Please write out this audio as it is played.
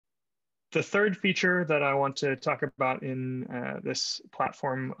The third feature that I want to talk about in this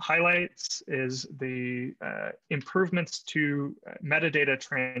platform highlights is the improvements to metadata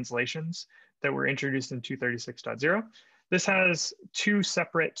translations that were introduced in 236.0. This has two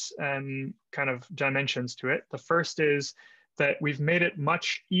separate kind of dimensions to it. The first is that we've made it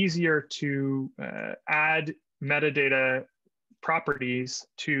much easier to add metadata properties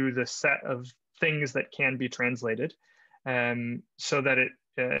to the set of things that can be translated, so that it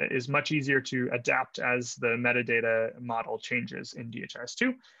is much easier to adapt as the metadata model changes in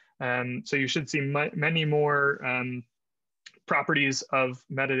DHIS2. So you should see many more properties of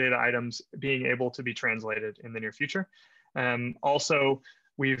metadata items being able to be translated in the near future. Also,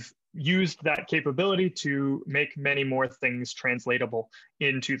 we've used that capability to make many more things translatable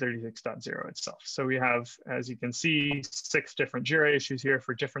in 236.0 itself. So we have, as you can see, 6 different JIRA issues here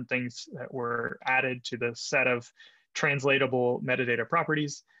for different things that were added to the set of translatable metadata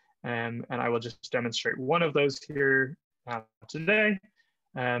properties. And I will just demonstrate one of those here today.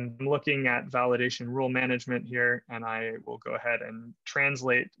 I'm looking at validation rule management here, and I will go ahead and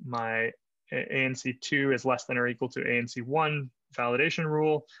translate my ANC2 is less than or equal to ANC1 validation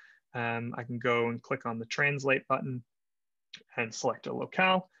rule. I can go and click on the translate button and select a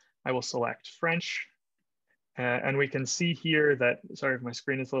locale. I will select French. And we can see here that, sorry if my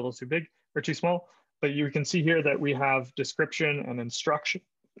screen is a little too big or too small, but you can see here that we have description and instruction,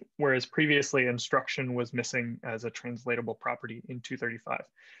 whereas previously instruction was missing as a translatable property in 235.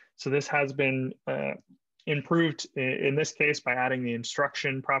 So this has been improved in this case by adding the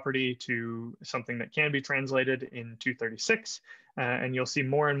instruction property to something that can be translated in 236. And you'll see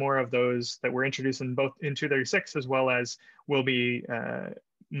more and more of those that were introduced in both in 236 as well as will be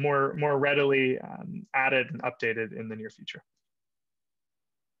more readily added and updated in the near future.